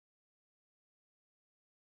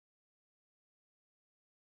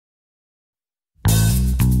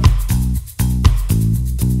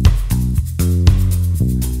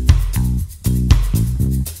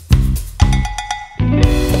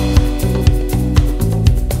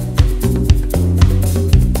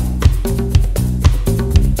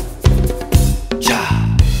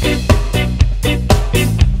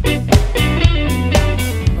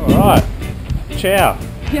CHOW.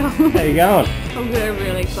 Yeah. How you going? I'm good,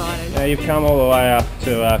 really excited. Now you've come all the way up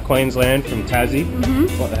to Queensland from Tassie.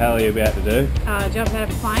 What the hell are you about to do? Jump out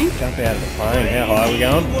of a plane. Jump out of the plane. How high are we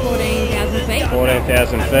going? 14,000 feet.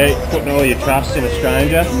 14,000 feet. Putting all your trust in a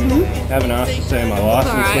stranger. Haven't asked to see my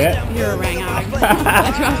license Alright, yet. you're a ranger. I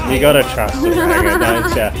trust me. You got to trust a ranger, don't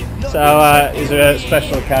you? So, is there a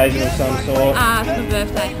special occasion of some sort? It's my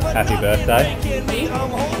birthday. Happy birthday.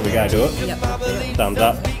 Should we go do it? Yep. Thumbs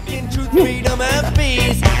up. Freedom and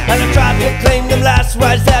peace, and I tried to claim them last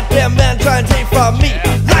rights that them man trying to take from me.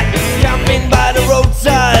 Like camping by the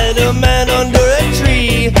roadside, a man under a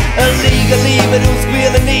tree, illegally but who's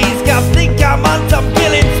squealing knees. Cause think I'm on some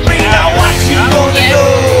killing spree. Now what you gonna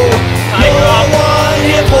do? No one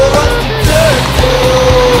here for us to turn to.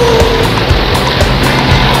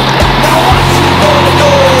 Now what you gonna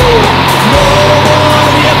do? No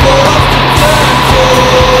one here for us to turn to.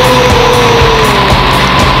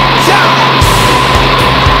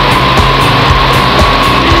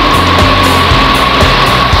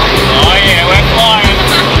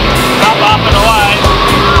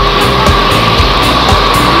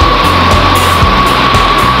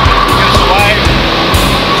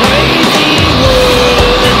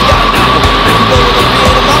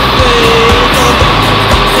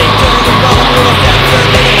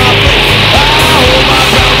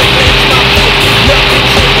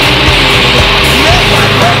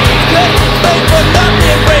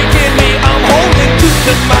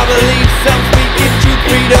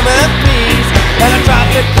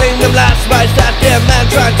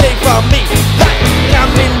 Try to take from me, like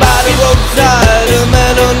camping by the roadside, a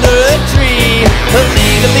man under a tree,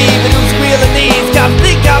 illegally but who's squealing knees. Cause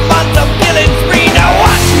think I'm on some killing spree. Now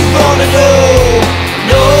what you gonna do?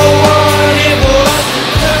 No one here for us to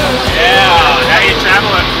turn. Yeah, how you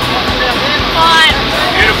travelling? Fine.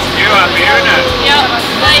 Beautiful view up here, isn't it? Yep,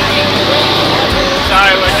 thank you. So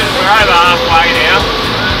we're over halfway now,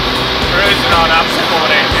 cruising on up to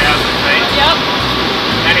 14,000 feet. Yep.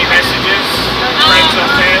 Any messages, friends or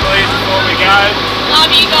family before we go?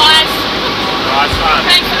 Love you guys. Nice one.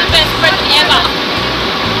 Thanks for the best present ever.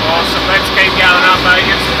 Awesome, let's keep going up, mate.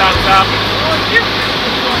 Give us a thumbs up.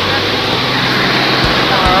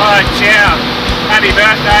 Alright, ciao. Happy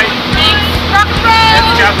birthday. Thanks. Rock and roll.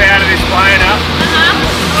 Let's jump out of this plane up.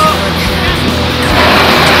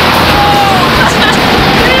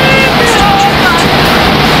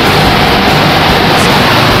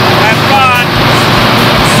 Have fun.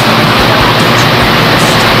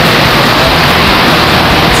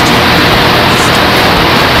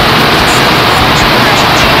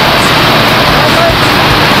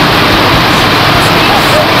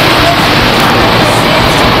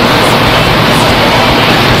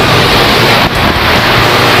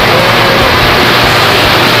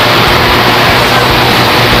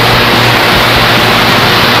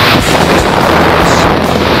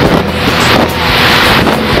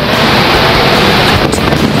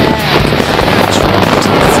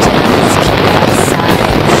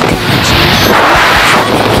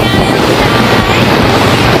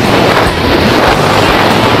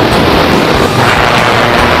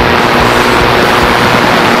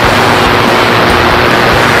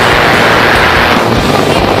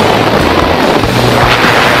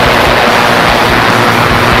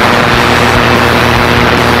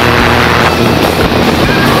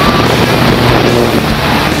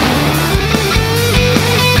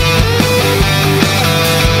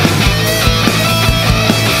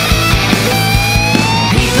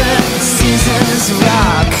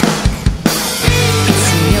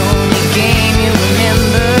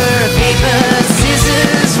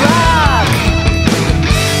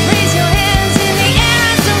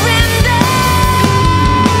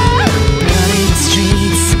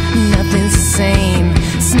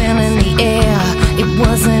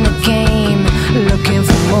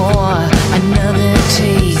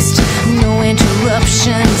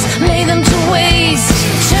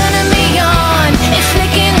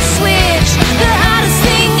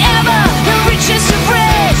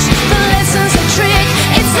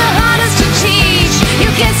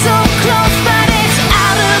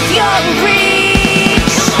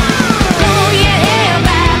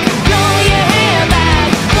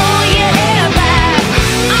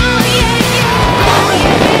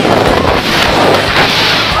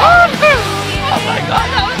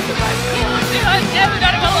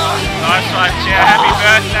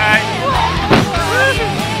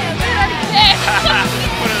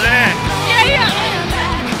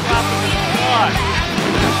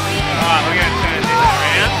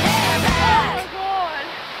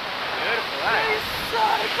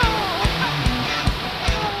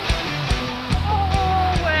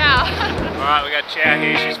 Chow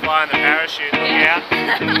here, she's flying the parachute, look out.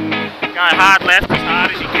 Go hard left as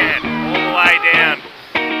hard as you can, all the way down.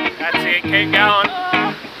 That's it, keep going.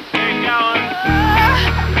 Keep going.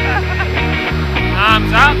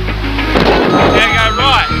 Arms up. Now go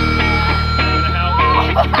right. Where the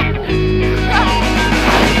hell?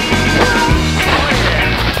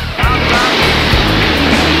 Arms up.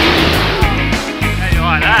 How do you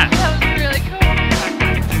like that? That was really cool.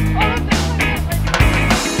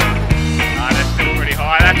 Oh, that's still pretty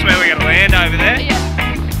high. That's where we're going to land over there. Yeah.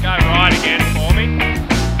 Go right again for me.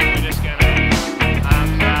 We're just going to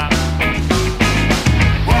arms up.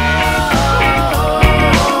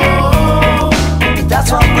 That's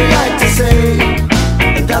what we like to say.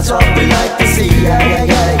 That's what we like to see. Yeah, yeah,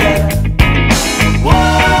 yeah, yeah. Whoa.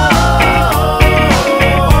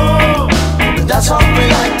 That's what we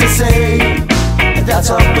like to say. That's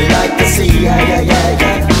what we like to see. Yeah, yeah, yeah,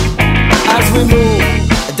 yeah. As we move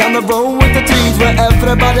down the road with the trees, where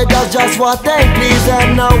everybody does just what they please,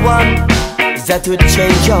 and no one is there to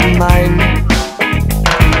change your mind.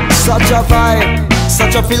 Such a vibe,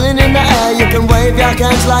 such a feeling in the air. You can wave your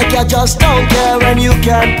hands like you just don't care, and you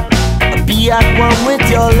can be at one with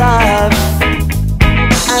your life.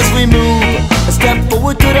 As we move a step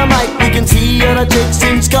forward to the mic, we can see other chicks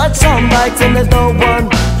in skirts on bikes, and there's no one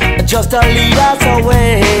just to lead us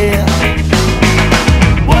away.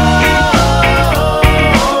 Whoa,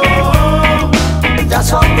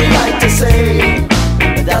 that's what we like to say.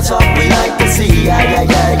 That's what we like to see. Yeah, yeah,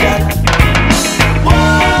 yeah, yeah.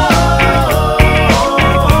 Whoa,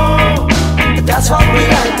 that's what we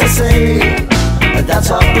like to say. That's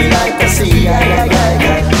what we like to see. Yeah, yeah, yeah,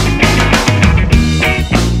 yeah.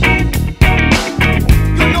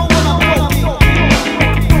 You know what I'm talking.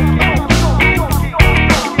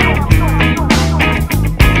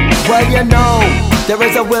 Well, you know, there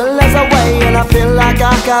is a will, there's a way, and I feel like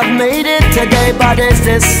I've made it today. But is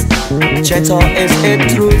this chance or is it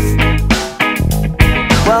truth?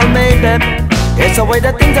 Well, maybe it's the way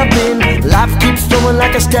that things have been. Life keeps flowing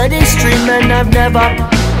like a steady stream, and I've never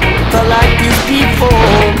felt like this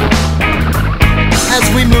before. As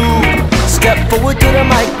we move, step forward to the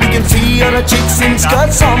mic, we can see other chicks in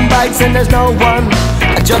skirts on bikes, and there's no one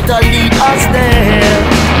just to lead us there.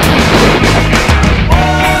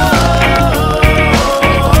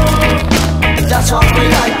 That's what we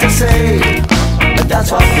like to say. That's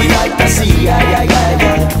what we like to see. Yeah, yeah, yeah,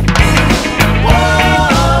 yeah.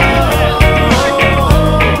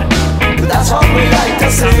 That's what we like to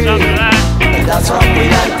say. That's what we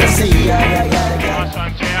like to see. Yeah, yeah, yeah, yeah. Nice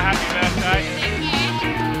one, Chow. Happy birthday.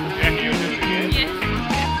 Jackie, you'll do it again.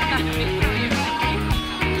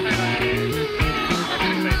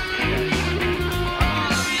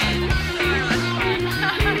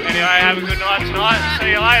 Anyway, have a good night tonight.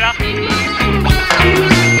 See you later.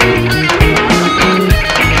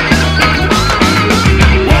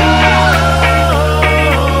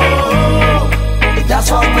 That's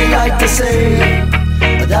what we like to say.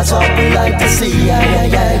 That's what we like to see. Yeah, yeah,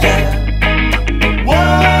 yeah, yeah. Whoa.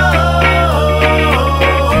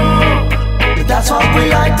 That's what we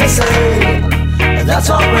like to say. That's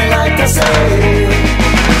what we like to say.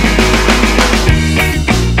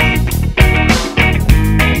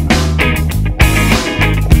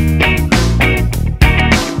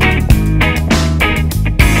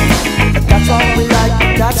 That's what we like.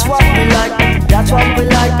 That's what we like. That's what we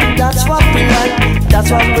like. That's what we like. That's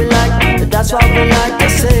what we like. That's what we like to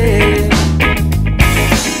say.